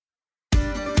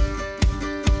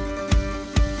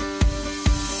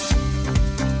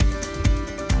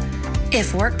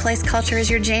If workplace culture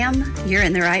is your jam, you're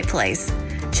in the right place.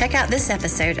 Check out this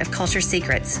episode of Culture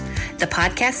Secrets, the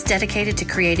podcast dedicated to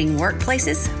creating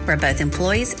workplaces where both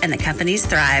employees and the companies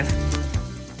thrive.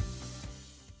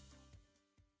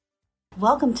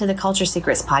 Welcome to the Culture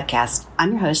Secrets podcast.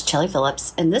 I'm your host, Chelly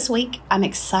Phillips, and this week I'm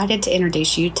excited to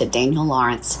introduce you to Daniel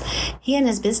Lawrence. He and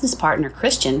his business partner,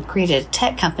 Christian, created a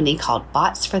tech company called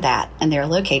Bots for That, and they're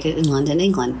located in London,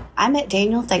 England. I met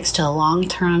Daniel thanks to a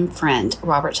long-term friend,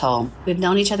 Robert Toll. We've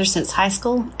known each other since high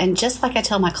school, and just like I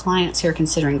tell my clients who are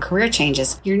considering career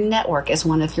changes, your network is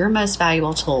one of your most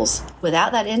valuable tools.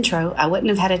 Without that intro, I wouldn't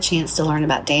have had a chance to learn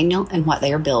about Daniel and what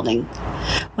they are building.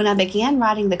 When I began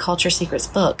writing the Culture Secrets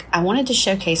book, I wanted to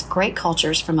showcase great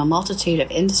cultures from a multitude of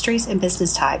industries and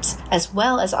business types, as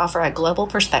well as offer a global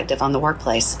perspective on the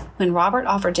workplace. When Robert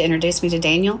offered to introduce me to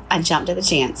Daniel, I jumped at the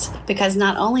chance, because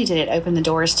not only did it open the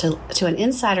doors to an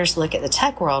insider's look at the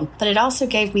tech world, but it also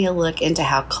gave me a look into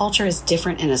how culture is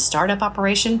different in a startup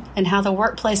operation and how the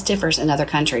workplace differs in other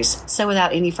countries. So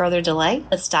without any further delay,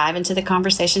 let's dive into the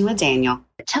conversation with Daniel.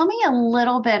 Tell me a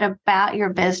little bit about your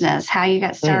business, how you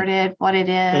got started, what it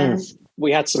is.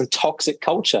 We had some toxic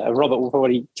culture. Robert will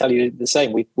probably tell you the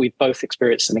same. We've both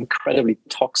experienced an incredibly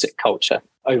toxic culture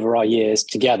over our years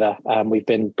together. We've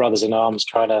been brothers in arms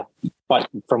trying to fight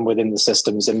from within the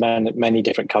systems in many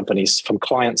different companies, from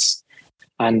clients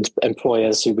and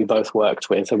employers who we both worked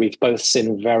with. And we've both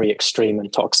seen very extreme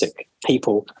and toxic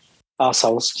people,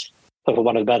 arseholes, for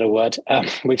want of a better word.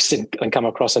 We've seen and come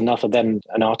across enough of them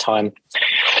in our time.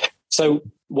 So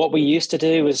what we used to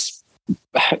do was,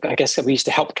 I guess we used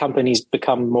to help companies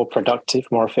become more productive,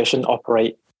 more efficient,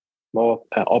 operate more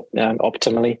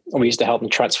optimally. And we used to help them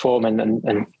transform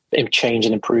and change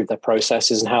and improve their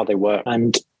processes and how they work.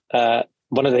 And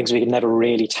one of the things we never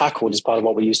really tackled as part of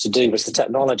what we used to do was the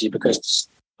technology, because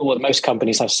most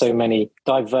companies have so many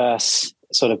diverse,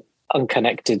 sort of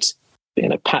unconnected,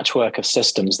 patchwork of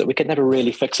systems that we could never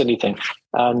really fix anything.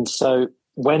 And so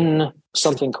when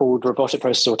something called robotic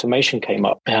process automation came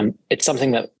up, it's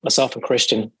something that myself and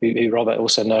Christian, who Robert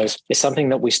also knows, is something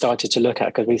that we started to look at,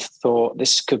 because we thought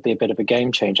this could be a bit of a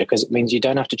game changer, because it means you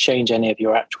don't have to change any of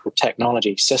your actual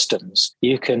technology systems.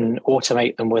 You can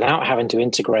automate them without having to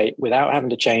integrate, without having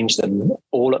to change them,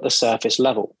 all at the surface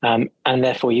level. And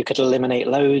therefore you could eliminate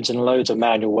loads and loads of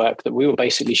manual work that we were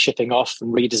basically shipping off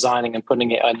and redesigning and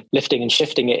putting it and lifting and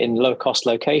shifting it in low cost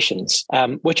locations,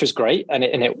 which was great. And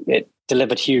it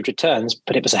delivered huge returns,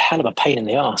 but it was a hell of a pain in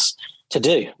the ass to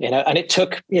do, and it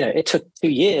took 2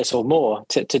 years or more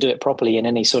to do it properly in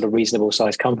any sort of reasonable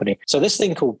sized company. So this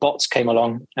thing called Bots came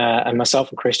along, and myself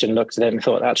and Christian looked at it and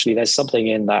thought, actually, there's something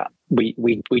in that.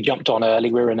 We jumped on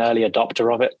early. We were an early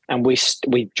adopter of it, and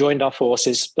we joined our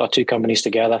forces, our two companies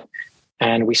together,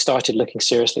 and we started looking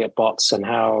seriously at bots and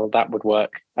how that would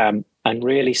work. And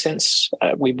really, since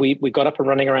we got up and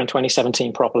running around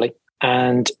 2017 properly,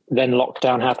 and then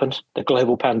lockdown happened, the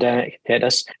global pandemic hit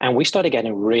us, and we started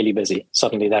getting really busy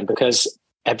suddenly then, because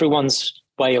everyone's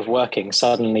way of working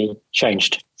suddenly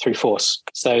changed through force.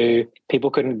 So people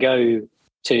couldn't go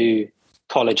to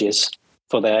colleges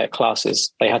for their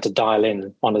classes. They had to dial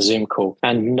in on a Zoom call,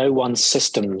 and no one's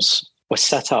systems were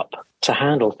set up to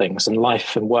handle things and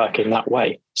life and work in that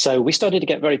way. So we started to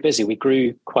get very busy. We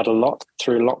grew quite a lot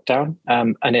through lockdown,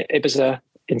 and it was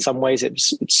in some ways, it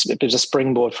was a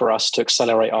springboard for us to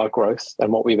accelerate our growth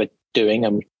and what we were doing,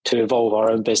 and to evolve our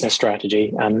own business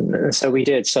strategy. And so we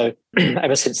did. So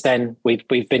ever since then, we've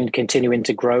been continuing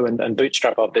to grow and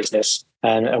bootstrap our business.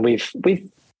 And we've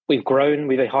grown.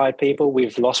 We've hired people.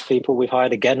 We've lost people. We've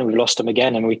hired again, and we've lost them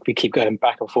again. And we keep going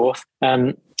back and forth.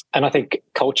 And I think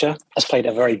culture has played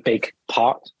a very big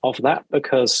part of that,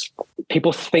 because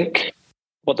people think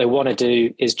what they want to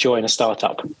do is join a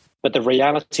startup. But the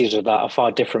realities of that are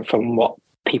far different from what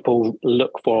people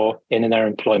look for in their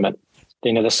employment.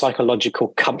 The psychological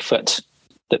comfort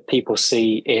that people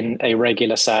see in a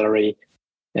regular salary,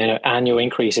 annual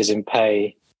increases in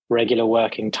pay, regular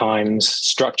working times,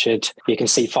 structured, you can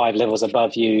see 5 levels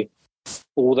above you,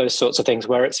 all those sorts of things,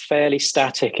 where it's fairly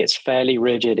static, it's fairly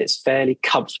rigid, it's fairly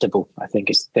comfortable, I think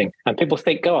is the thing. And people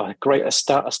think, great, a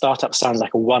startup sounds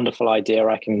like a wonderful idea.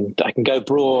 I can go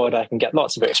broad, I can get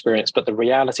lots of experience, but the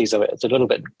realities of it is a little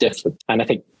bit different. And I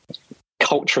think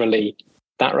culturally,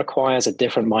 that requires a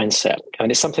different mindset.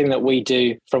 And it's something that we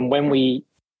do from when we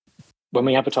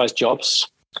advertise jobs.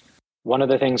 One of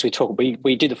the things we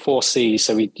do the 4 C's.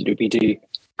 So we do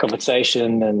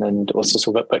compensation and also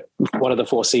sort of, but one of the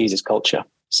 4 C's is culture.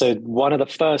 So one of the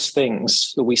first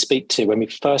things that we speak to when we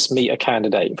first meet a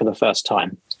candidate for the first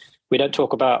time, we don't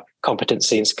talk about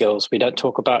competency and skills. We don't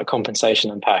talk about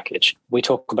compensation and package. We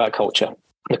talk about culture,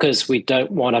 because we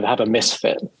don't want to have a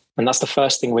misfit. And that's the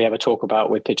first thing we ever talk about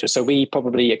with pitches. So we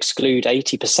probably exclude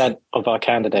 80% of our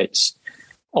candidates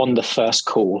on the first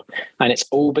call. And it's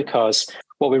all because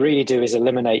what we really do is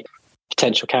eliminate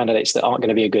potential candidates that aren't going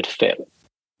to be a good fit.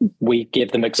 We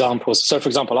give them examples. So, for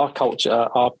example, our culture,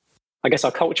 our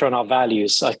culture and our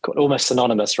values are almost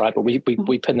synonymous, right? But we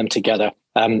put them together.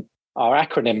 Our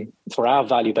acronym for our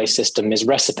value-based system is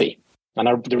RECIPE.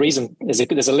 And the reason is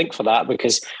there's a link for that,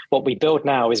 because what we build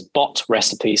now is bot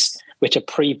recipes, which are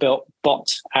pre-built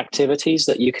bot activities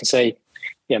that you can say,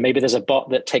 maybe there's a bot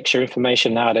that takes your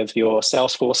information out of your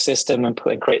Salesforce system and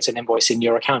creates an invoice in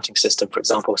your accounting system, for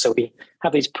example. So we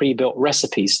have these pre-built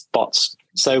recipes, bots.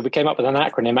 So we came up with an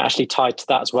acronym actually tied to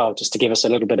that as well, just to give us a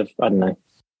little bit of,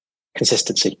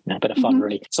 consistency, a bit of fun,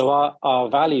 really. So our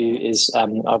value is, our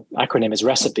acronym is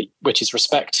RECIPE, which is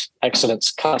respect,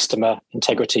 excellence, customer,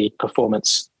 integrity,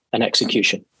 performance, and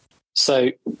execution.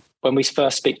 So when we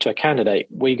first speak to a candidate,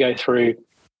 we go through,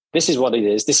 this is what it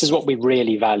is. This is what we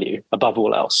really value above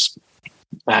all else.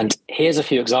 And here's a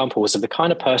few examples of the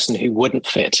kind of person who wouldn't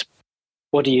fit.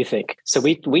 What do you think? So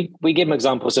we give them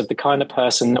examples of the kind of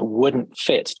person that wouldn't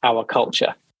fit our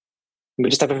culture. We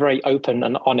just have a very open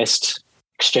and honest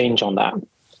exchange on that.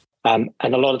 And a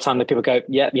lot of time the people go,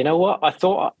 yeah, you know what? I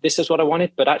thought this is what I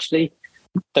wanted, but actually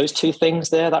those two things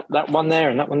there, that one there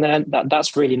and that one there,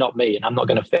 that's really not me, and I'm not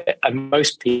going to fit. And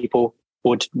most people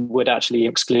would actually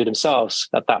exclude themselves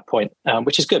at that point,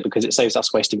 which is good because it saves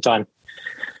us wasting time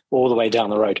all the way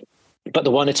down the road. But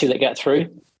the one or two that get through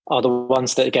are the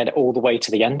ones that get all the way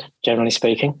to the end, generally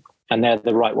speaking, and they're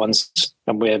the right ones,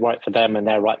 and we're right for them and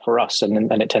they're right for us,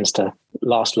 and it tends to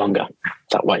last longer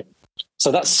that way.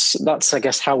 So that's I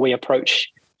guess how we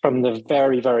approach from the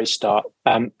very, very start.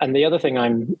 And the other thing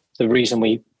the reason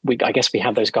we I guess we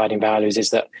have those guiding values is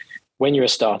that when you're a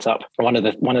startup, one of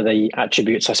the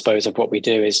attributes, I suppose, of what we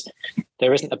do is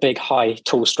there isn't a big high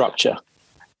tool structure.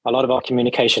 A lot of our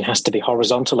communication has to be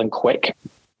horizontal and quick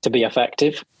to be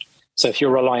effective. So if you're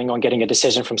relying on getting a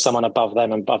decision from someone above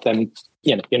them,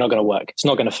 you're not going to work. It's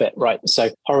not going to fit, right?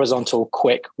 So horizontal,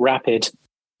 quick, rapid,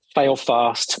 fail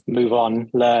fast, move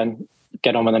on, learn,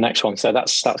 get on with the next one. So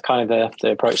that's kind of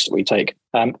the approach that we take.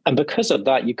 And because of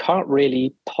that, you can't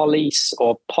really police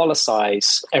or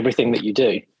policize everything that you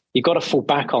do. You've got to fall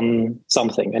back on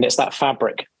something, and it's that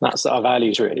fabric. That's our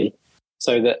values, really.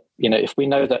 So that, if we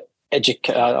know that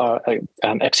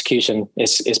execution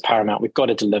is paramount, we've got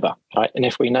to deliver, right? And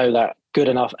if we know that good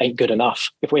enough ain't good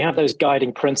enough, if we have those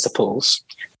guiding principles,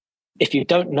 if you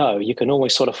don't know, you can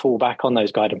always sort of fall back on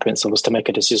those guiding principles to make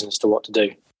a decision as to what to do.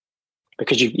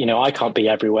 Because I can't be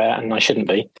everywhere, and I shouldn't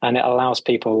be. And it allows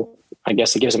people, I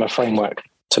guess, it gives them a framework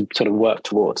to sort of work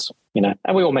towards, and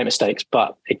we all make mistakes,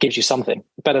 but it gives you something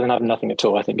better than having nothing at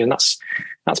all, I think. And that's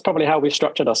probably how we've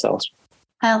structured ourselves.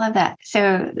 I love that.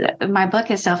 So my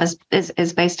book itself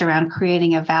is based around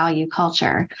creating a value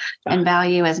culture, and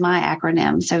value is my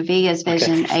acronym. So V is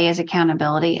vision, A is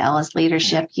accountability, L is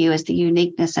leadership, U is the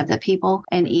uniqueness of the people,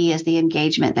 and E is the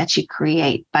engagement that you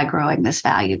create by growing this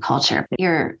value culture.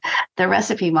 The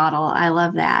recipe model, I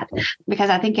love that because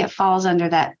I think it falls under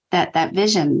that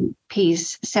vision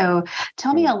piece. So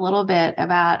tell me a little bit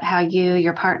about how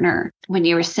your partner, when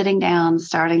you were sitting down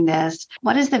starting this,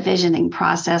 what is the visioning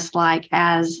process like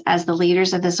as the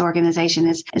leaders of this organization?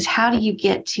 Is how do you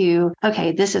get to,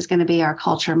 okay, this is going to be our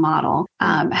culture model?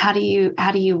 How do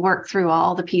you work through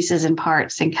all the pieces and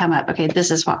parts and come up, okay, this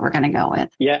is what we're going to go with?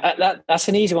 Yeah, that's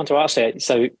an easy one to answer.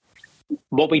 So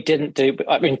what we didn't do,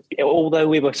 although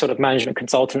we were sort of management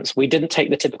consultants, we didn't take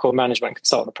the typical management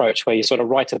consultant approach where you sort of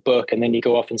write a book and then you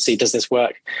go off and see, does this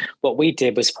work? What we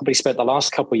did was probably spent the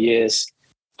last couple of years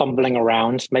fumbling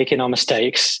around, making our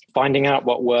mistakes, finding out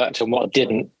what worked and what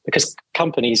didn't, because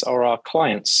companies or our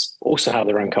clients also have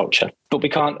their own culture. But we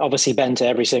can't obviously bend to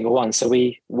every single one. So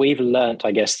we've learned,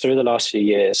 I guess, through the last few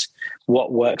years,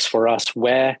 what works for us,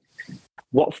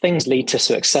 what things lead to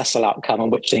successful outcome and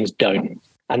which things don't.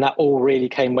 And that all really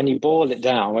came when you boil it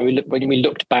down, when we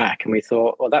looked back and we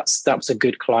thought, well, that was a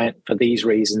good client for these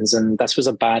reasons, and this was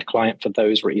a bad client for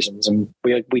those reasons. And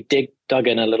we dug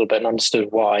in a little bit and understood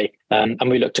why. And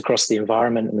we looked across the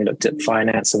environment, and we looked at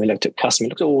finance, and we looked at customer, we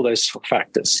looked at all those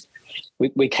factors.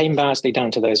 We came largely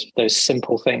down to those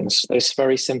simple things, those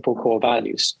very simple core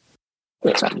values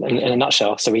in a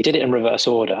nutshell. So we did it in reverse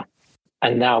order.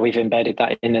 And now we've embedded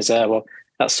that in as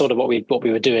that's sort of what we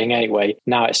were doing anyway.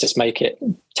 Now it's just make it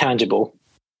tangible,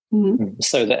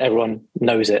 so that everyone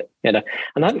knows it. And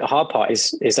I think the hard part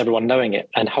is everyone knowing it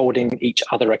and holding each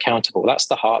other accountable. That's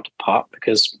the hard part,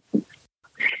 because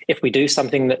if we do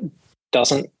something that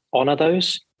doesn't honor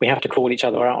those, we have to call each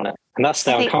other out on it. And that's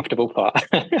the uncomfortable part.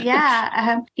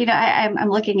 I'm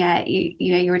looking at,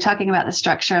 you were talking about the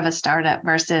structure of a startup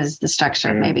versus the structure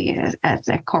of maybe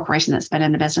a corporation that's been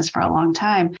in the business for a long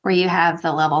time, where you have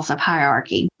the levels of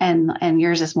hierarchy, and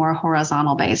yours is more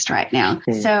horizontal based right now.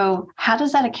 So how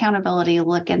does that accountability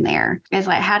look in there? Is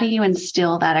like, how do you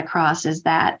instill that across? Is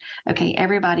that, okay,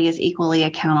 everybody is equally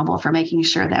accountable for making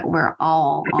sure that we're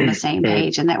all on the same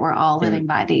page and that we're all living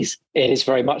by these? It is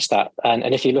very much that.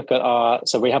 And if you look at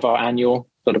so we have our annual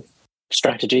sort of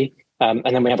strategy, and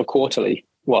then we have a quarterly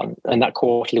one. And that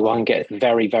quarterly one gets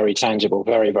very, very tangible,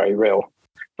 very, very real,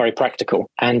 very practical.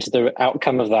 And the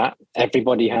outcome of that,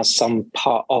 everybody has some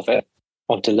part of it,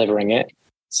 of delivering it,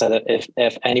 so that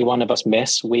if any one of us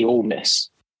miss, we all miss.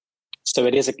 So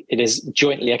it is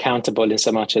jointly accountable in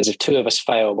so much as if two of us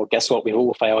fail, well, guess what? We've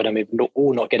all failed and we're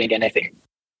all not getting anything.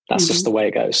 That's just the way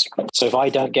it goes. So if I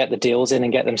don't get the deals in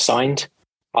and get them signed,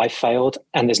 I failed,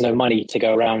 and there's no money to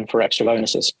go around for extra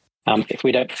bonuses. If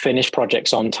we don't finish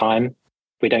projects on time,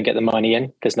 we don't get the money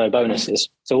in, there's no bonuses.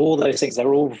 So all those things,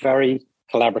 they're all very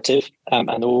collaborative,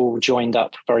 and all joined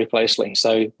up very closely.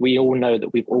 So we all know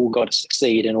that we've all got to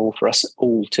succeed in order for us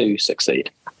all to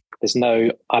succeed. There's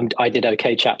no, I did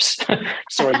okay, chaps.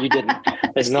 Sorry, you didn't.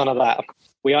 There's none of that.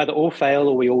 We either all fail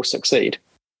or we all succeed.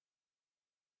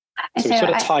 So we sort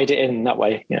of tied it in that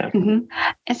way. Yeah. And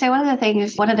so one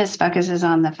of this focuses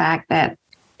on the fact that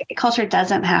culture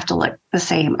doesn't have to look the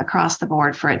same across the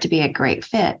board for it to be a great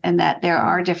fit, and that there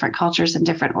are different cultures and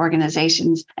different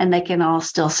organizations, and they can all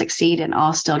still succeed and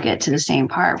all still get to the same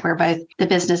part where both the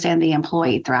business and the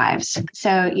employee thrives.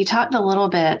 So you talked a little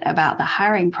bit about the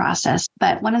hiring process,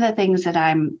 but one of the things that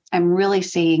I'm really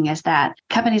seeing is that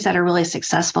companies that are really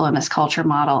successful in this culture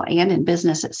model and in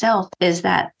business itself is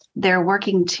that they're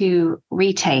working to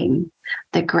retain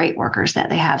the great workers that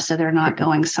they have, so they're not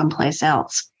going someplace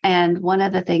else. And one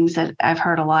of the things that I've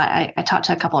heard a lot, I talked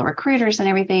to a couple of recruiters and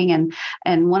everything,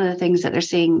 and one of the things that they're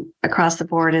seeing across the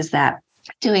board is that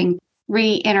doing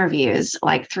re-interviews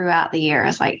like throughout the year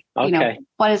is like,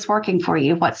 what is working for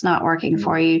you? What's not working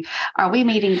for you? Are we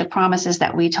meeting the promises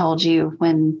that we told you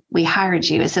when we hired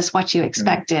you? Is this what you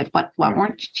expected? What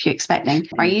weren't you expecting?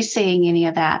 Are you seeing any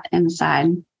of that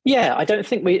inside? Yeah, I don't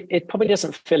think it probably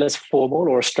doesn't feel as formal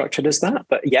or as structured as that,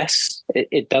 but yes,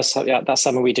 it does. Yeah, that's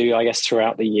something we do, I guess,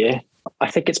 throughout the year. I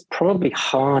think it's probably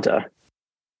harder.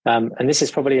 And this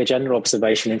is probably a general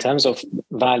observation in terms of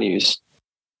values.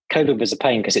 COVID was a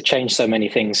pain because it changed so many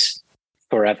things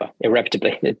forever,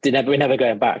 irreparably. We're never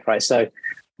going back, right? So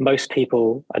most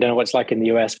people, I don't know what it's like in the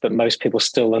US, but most people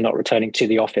still are not returning to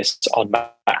the office en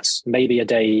masse. Maybe a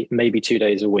day, maybe 2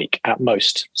 days a week at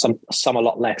most. Some a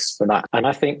lot less than that. And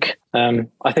I think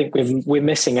we're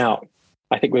missing out.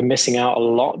 I think we're missing out a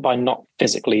lot by not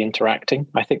physically interacting.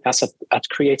 I think that's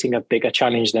creating a bigger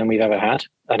challenge than we've ever had.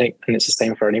 I think, and it's the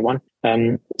same for anyone.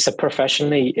 So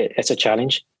professionally, it's a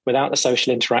challenge. Without the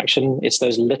social interaction, it's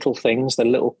those little things, the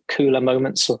little cooler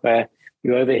moments where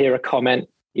you overhear a comment,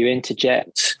 you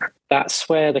interject. That's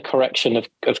where the correction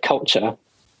of culture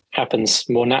happens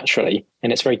more naturally.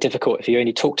 And it's very difficult if you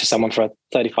only talk to someone for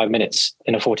 35 minutes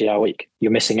in a 40-hour week.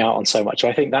 You're missing out on so much. So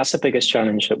I think that's the biggest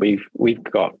challenge that we've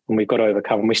got and we've got to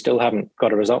overcome. And we still haven't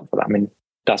got a result for that. I mean,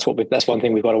 that's one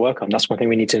thing we've got to work on. That's one thing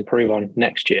we need to improve on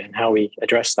next year and how we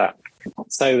address that.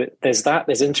 So there's that.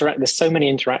 There's so many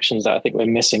interactions that I think we're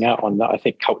missing out on that I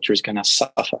think culture is going to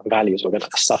suffer, values are going to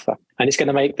suffer. And it's going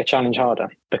to make the challenge harder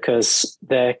because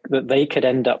they could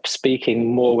end up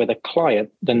speaking more with a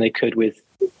client than they could with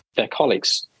their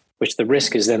colleagues, which the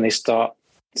risk is then they start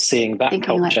seeing that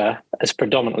culture as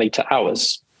predominantly to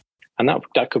ours. And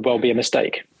that could well be a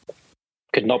mistake.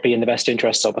 Could not be in the best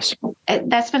interests of us.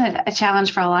 That's been a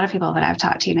challenge for a lot of people that I've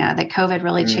talked to now, that COVID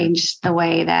really changed the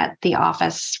way that the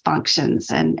office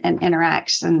functions and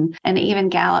interacts. And even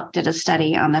Gallup did a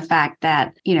study on the fact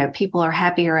that, people are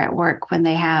happier at work when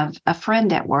they have a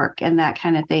friend at work and that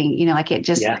kind of thing.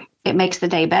 It makes the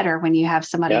day better when you have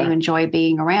somebody you enjoy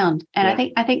being around.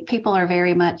 And I think people are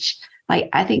very much like,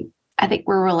 I think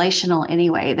we're relational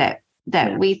anyway,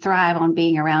 that we thrive on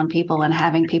being around people and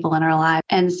having people in our life.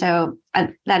 And so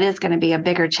that is going to be a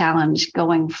bigger challenge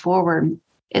going forward.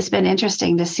 It's been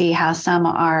interesting to see how some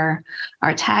are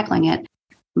tackling it.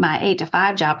 My 8 to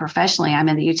 5 job professionally, I'm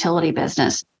in the utility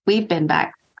business. We've been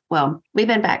back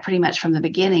pretty much from the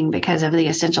beginning because of the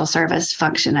essential service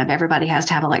function of everybody has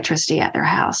to have electricity at their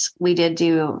house. We did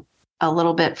do a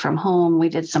little bit from home. We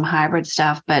did some hybrid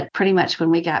stuff, but pretty much when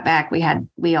we got back,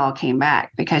 we all came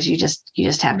back because you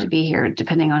just have to be here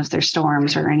depending on if there's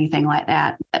storms or anything like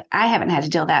that. I haven't had to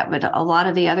deal with that, but a lot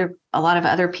of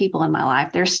other people in my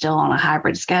life, they're still on a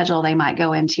hybrid schedule. They might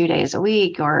go in 2 days a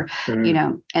week or,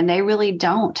 and they really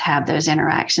don't have those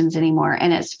interactions anymore.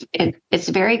 And it's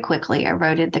very quickly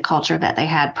eroded the culture that they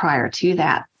had prior to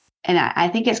that. And I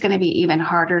think it's going to be even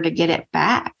harder to get it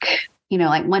back.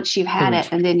 Like once you've had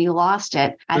it and then you lost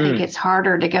it, I think it's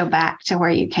harder to go back to where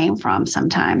you came from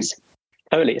sometimes.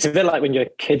 Totally. It's a bit like when your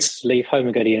kids leave home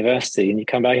and go to university and you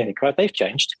come back and think, right, they've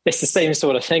changed. It's the same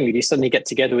sort of thing. You suddenly get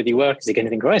together with your workers again and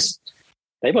think, Christ,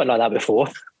 they weren't like that before.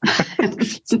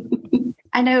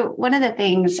 I know one of the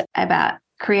things about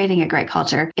creating a great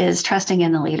culture is trusting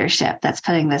in the leadership that's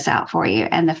putting this out for you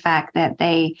and the fact that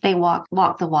they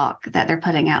walk the walk that they're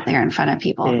putting out there in front of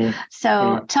people.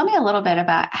 So tell me a little bit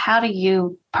about how do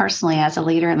you personally as a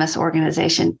leader in this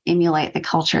organization emulate the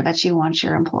culture that you want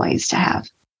your employees to have?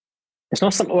 It's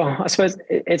not something, well, I suppose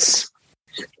it's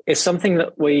something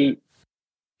that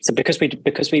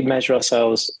because we measure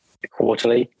ourselves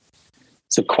quarterly,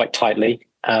 so quite tightly,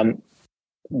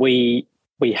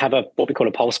 we have what we call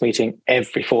a pulse meeting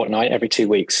every fortnight, every 2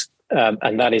 weeks.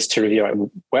 And that is to review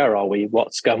where are we,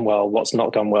 what's gone well, what's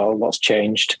not gone well, what's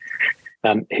changed,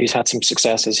 who's had some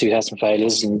successes, who's had some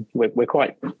failures. And we're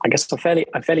quite, I guess I'm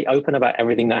fairly open about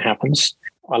everything that happens.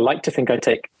 I like to think I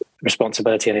take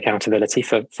responsibility and accountability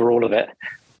for all of it.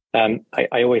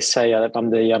 I always say I'm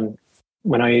the,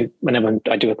 whenever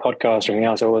I do a podcast or anything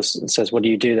else, I always says, what do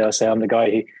you do there? I say, I'm the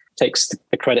guy who takes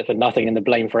the credit for nothing and the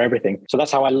blame for everything. So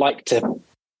that's how I like to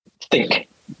think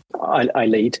I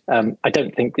lead. I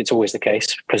don't think it's always the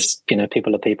case because,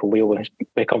 people are people.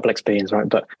 We're complex beings, right?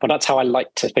 But that's how I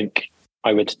like to think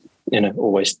I would,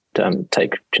 always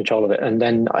take control of it. And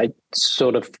then I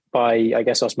sort of, by, I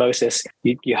guess, osmosis,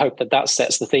 you hope that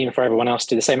sets the theme for everyone else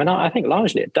to do the same. And I think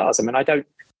largely it does. I mean, I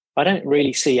don't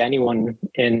really see anyone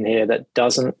in here that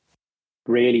doesn't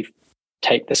really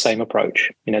take the same approach.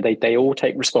 They all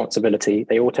take responsibility.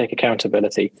 They all take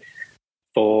accountability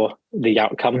for the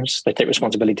outcomes. They take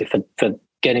responsibility for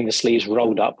getting the sleeves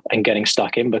rolled up and getting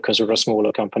stuck in because we're a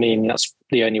smaller company. And that's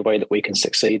the only way that we can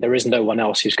succeed. There is no one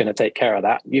else who's going to take care of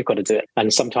that. You've got to do it.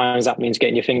 And sometimes that means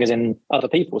getting your fingers in other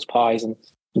people's pies and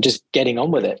just getting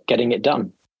on with it, getting it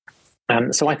done.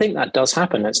 So I think that does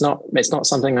happen. It's not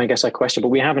something I guess I question, but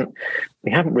we haven't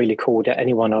really called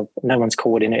anyone, no one's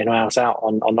called in us out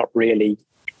on not really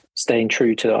staying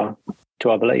true to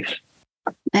our beliefs.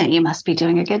 Then you must be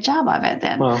doing a good job of it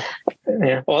then. Well,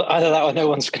 yeah. Well, either that or no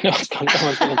one's going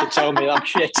to tell me I'm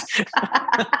shit.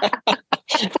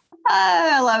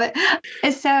 I love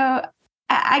it. So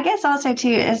I guess also too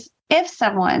is if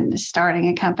someone is starting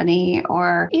a company,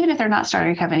 or even if they're not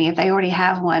starting a company, if they already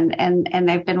have one and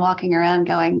they've been walking around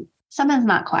going, something's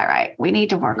not quite right, we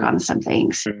need to work on some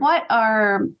things. What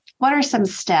are some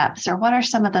steps, or what are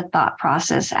some of the thought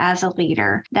process as a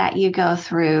leader that you go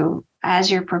through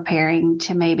as you're preparing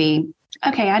to maybe,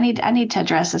 okay, I need to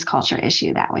address this culture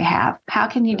issue that we have. How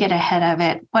can you get ahead of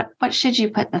it? What should you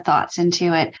put the thoughts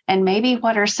into it? And maybe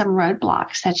what are some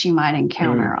roadblocks that you might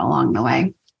encounter along the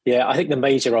way? Yeah, I think the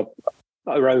major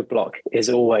roadblock is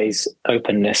always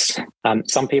openness.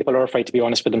 Some people are afraid to be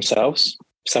honest with themselves.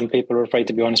 Some people are afraid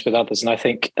to be honest with others. And I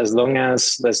think as long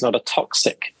as there's not a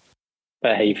toxic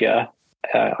behavior,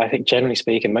 I think generally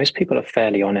speaking, most people are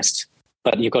fairly honest.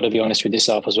 But you've got to be honest with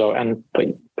yourself as well and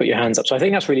put your hands up. So I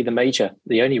think that's really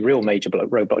the only real major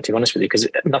roadblock, to be honest with you, because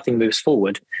nothing moves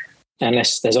forward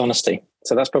unless there's honesty.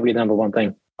 So that's probably the number one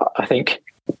thing. I think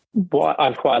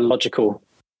I'm quite a logical,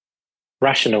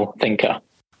 rational thinker.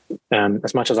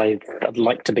 As much as I'd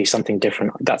like to be something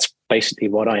different, that's basically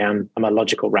what I am. I'm a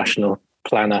logical, rational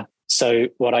planner. So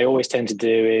what I always tend to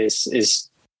do is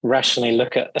rationally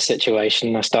look at a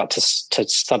situation. I start to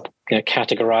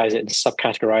categorize it and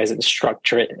subcategorize it and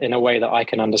structure it in a way that I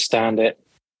can understand it,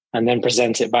 and then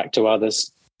present it back to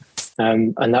others.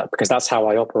 And that, because that's how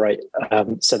I operate.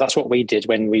 So that's what we did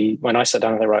when I sat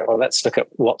down and they were like, well, let's look at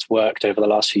what's worked over the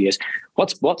last few years.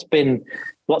 What's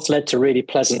led to really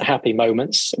pleasant, happy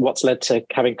moments? What's led to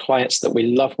having clients that we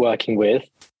love working with,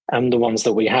 and the ones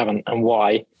that we haven't, and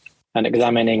why? And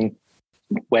examining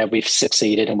where we've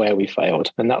succeeded and where we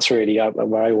failed. And that's really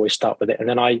where I always start with it. And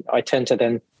then I tend to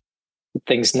then,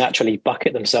 things naturally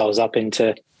bucket themselves up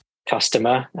into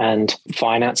customer and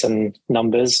finance and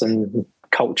numbers and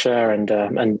culture, and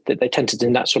they tend to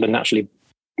do that sort of naturally,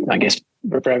 I guess,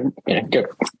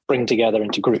 bring together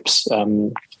into groups.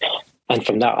 And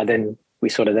from that, I then we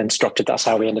sort of then structured. That's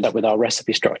how we ended up with our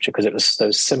recipe structure, because it was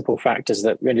those simple factors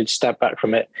that really step back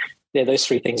from it. Yeah, those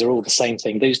 3 things are all the same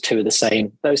thing. Those 2 are the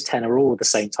same. Those 10 are all the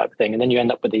same type of thing. And then you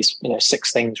end up with these,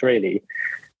 6 things really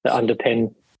that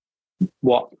underpin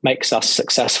what makes us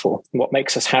successful, what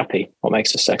makes us happy, what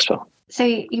makes us successful. So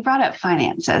you brought up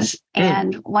finances.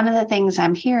 And one of the things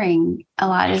I'm hearing a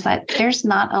lot is that there's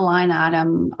not a line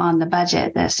item on the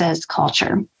budget that says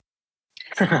culture.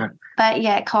 But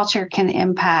yet culture can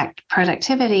impact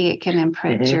productivity. It can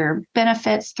impact your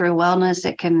benefits through wellness.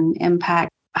 It can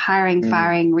impact hiring,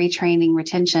 firing, retraining,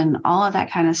 retention, all of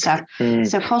that kind of stuff.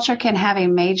 So culture can have a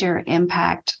major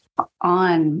impact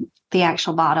on the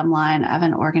actual bottom line of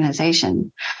an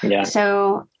organization. Yeah.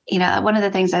 So, one of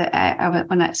the things that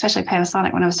especially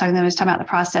Panasonic, when I was talking to them, I was talking about the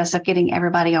process of getting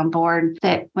everybody on board,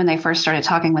 that when they first started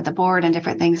talking with the board and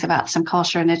different things about some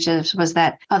culture initiatives, was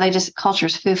that,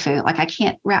 culture's foo-foo. Like, I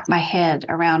can't wrap my head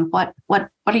around what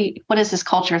is this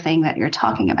culture thing that you're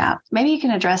talking about? Maybe you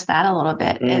can address that a little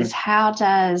bit. Is how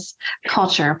does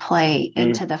culture play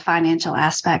into the financial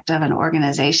aspect of an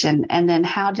organization? And then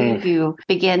how do you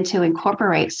begin to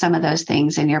incorporate some of those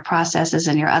things in your processes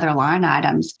and your other line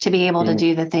items to be able to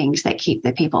do the things that keep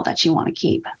the people that you want to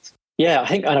keep? Yeah, I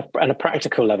think on a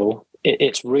practical level,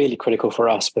 it's really critical for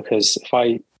us, because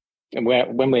when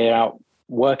we're out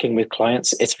working with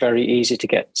clients, it's very easy to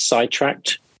get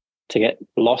sidetracked, to get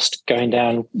lost going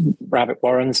down rabbit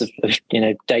warrens of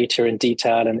data and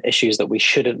detail and issues that we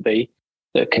shouldn't be,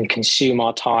 that can consume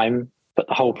our time, put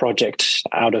the whole project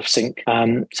out of sync.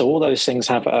 So all those things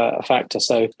have a factor.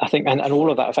 So I think, and all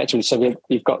of that effectively, so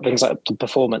we've got things like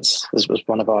performance was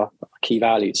one of our key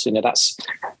values. That's,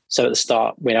 so at the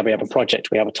start, we have a project,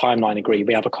 we have a timeline agreed,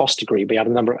 we have a cost agreed, we have a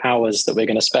number of hours that we're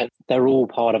going to spend. They're all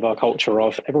part of our culture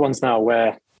of, everyone's now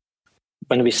aware,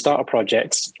 when we start a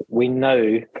project, we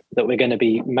know that we're going to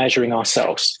be measuring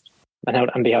ourselves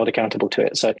and be held accountable to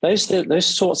it. So those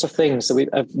sorts of things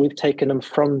that we've taken them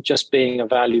from just being a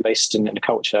value-based in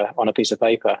culture on a piece of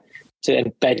paper to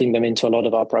embedding them into a lot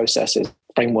of our processes,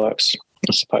 frameworks,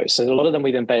 I suppose. So a lot of them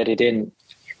we've embedded in,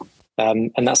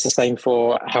 and that's the same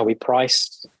for how we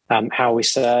price, how we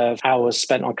serve, hours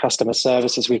spent on customer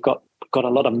services. We've got a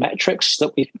lot of metrics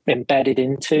that we've embedded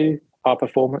into our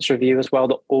performance review as well,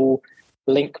 that all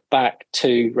link back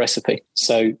to recipe.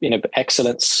 So,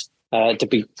 excellence,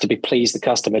 did we please the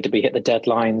customer? Did we hit the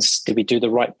deadlines? Did we do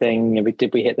the right thing?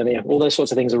 Did we hit them? All those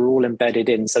sorts of things are all embedded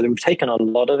in. So we've taken a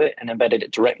lot of it and embedded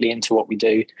it directly into what we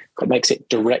do. That makes it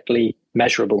directly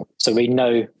measurable. So we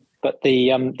know, but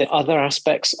the other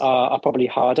aspects are probably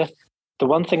harder. The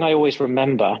one thing I always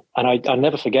remember, and I'll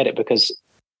never forget it, because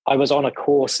I was on a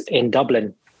course in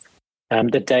Dublin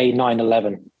the day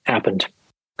 9/11 happened.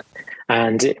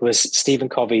 And it was Stephen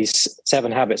Covey's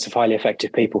 7 Habits of Highly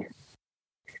Effective People.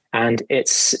 And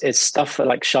it's stuff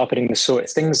like sharpening the sword.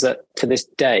 It's things that to this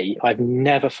day I've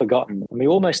never forgotten. And we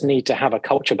almost need to have a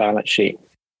culture balance sheet.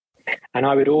 And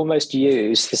I would almost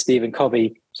use the Stephen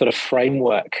Covey sort of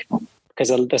framework, because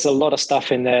there's a lot of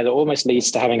stuff in there that almost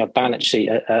leads to having a balance sheet,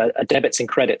 a debits and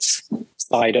credits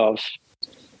side of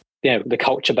the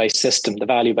culture-based system, the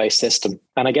value-based system.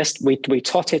 And I guess we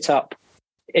tot it up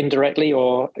indirectly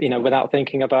or without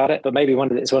thinking about it, but maybe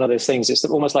it's one of those things. It's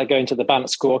almost like going to the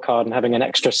balanced scorecard and having an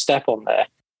extra step on there,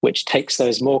 which takes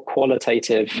those more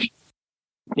qualitative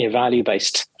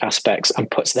value-based aspects and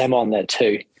puts them on there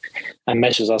too, and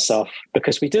measures ourselves,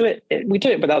 because we do it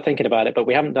without thinking about it, but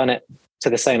we haven't done it to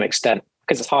the same extent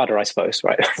because it's harder, I suppose,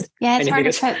 right? Yeah,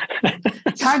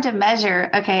 it's hard to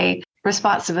measure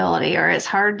responsibility, or it's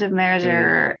hard to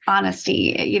measure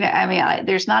honesty.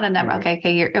 There's not a number.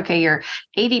 You're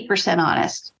 80%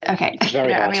 honest. Okay. It's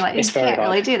very hard. You can't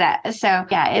really do that. So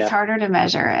it's harder to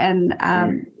measure.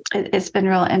 And it's been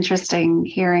real interesting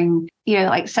hearing,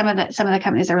 some of the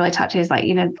companies I really talk to is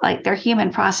their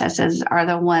human processes are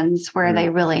the ones where they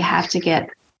really have to get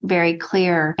very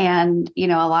clear. And,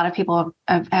 a lot of people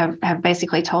have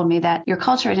basically told me that your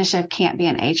culture initiative can't be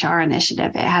an HR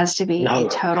initiative. It has to be a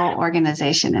total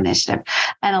organization initiative.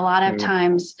 And a lot of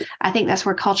times, I think that's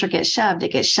where culture gets shoved.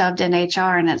 It gets shoved in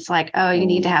HR, and it's like, oh, you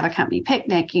need to have a company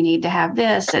picnic. You need to have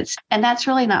this. And that's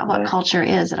really not what culture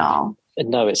is at all.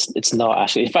 No, it's not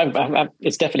actually. In fact,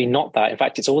 it's definitely not that. In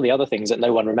fact, it's all the other things that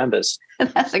no one remembers.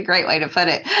 That's a great way to put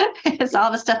it. It's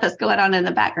all the stuff that's going on in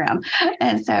the background.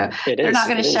 And so they're not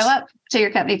going to show up to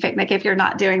your company picnic if you're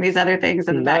not doing these other things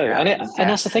in the background. And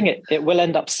that's the thing. It will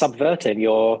end up subverting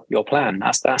your plan.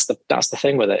 That's the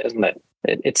thing with it, isn't it?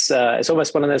 It's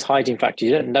almost one of those hiding factors.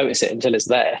 You don't notice it until it's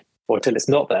there, or until it's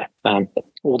not there.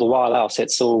 all the while else,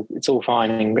 it's all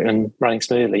fine and running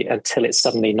smoothly until it's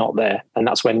suddenly not there. And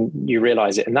that's when you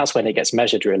realize it. And that's when it gets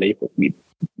measured, really,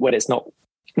 when it's not,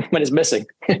 when it's missing,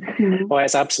 why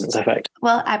it's absence effect.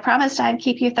 Well, I promised I'd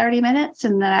keep you 30 minutes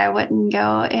and that I wouldn't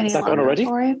go any Is that longer gone already?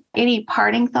 for you. Any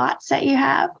parting thoughts that you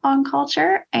have on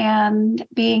culture and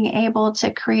being able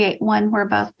to create one where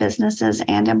both businesses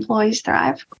and employees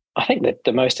thrive? I think that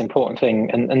the most important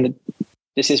thing, and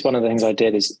this is one of the things I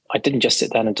did, is I didn't just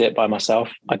sit down and do it by myself.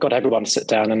 I got everyone to sit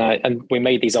down and we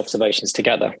made these observations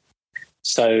together.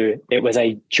 So it was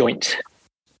a joint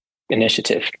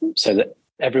initiative so that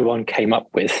everyone came up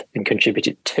with and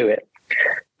contributed to it,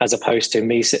 as opposed to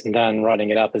me sitting down and writing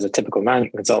it up as a typical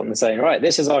management consultant and saying, right,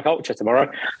 this is our culture tomorrow.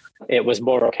 It was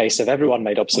more a case of everyone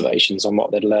made observations on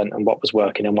what they'd learned and what was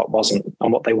working and what wasn't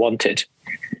and what they wanted.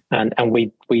 And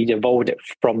we evolved it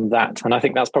from that. And I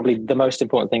think that's probably the most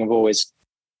important thing of always.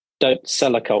 Don't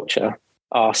sell a culture,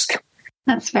 ask.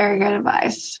 That's very good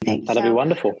advice. That'd be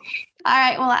wonderful. All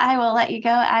right. Well, I will let you go.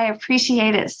 I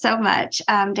appreciate it so much,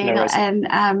 Daniel. No and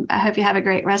I hope you have a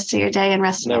great rest of your day and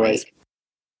rest of the week.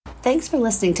 Thanks for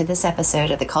listening to this episode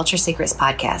of the Culture Secrets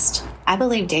Podcast. I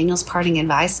believe Daniel's parting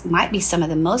advice might be some of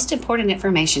the most important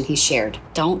information he shared.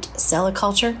 Don't sell a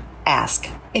culture, ask.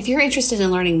 If you're interested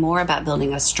in learning more about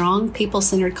building a strong,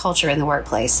 people-centered culture in the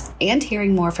workplace and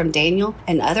hearing more from Daniel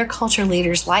and other culture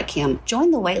leaders like him,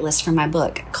 join the waitlist for my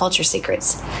book, Culture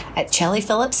Secrets, at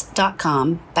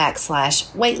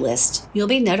chellyphillips.com/waitlist. You'll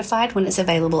be notified when it's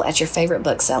available at your favorite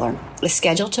bookseller. It's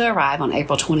scheduled to arrive on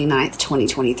April 29th,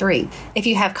 2023. If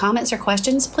you have comments or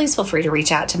questions, please feel free to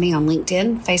reach out to me on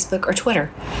LinkedIn, Facebook, or Twitter.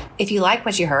 If you like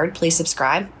what you heard, please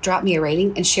subscribe, drop me a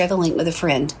rating, and share the link with a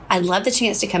friend. I'd love the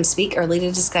chance to come speak or lead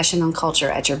a discussion on culture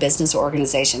at your business or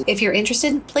organization. If you're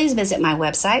interested, please visit my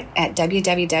website at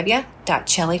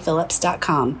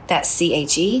www.chellyphillips.com. That's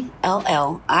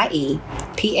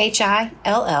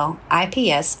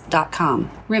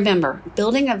CHELLIEPHILLIPS.com. Remember,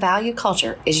 building a value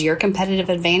culture is your competitive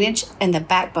advantage and the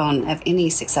backbone of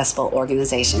any successful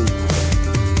organization.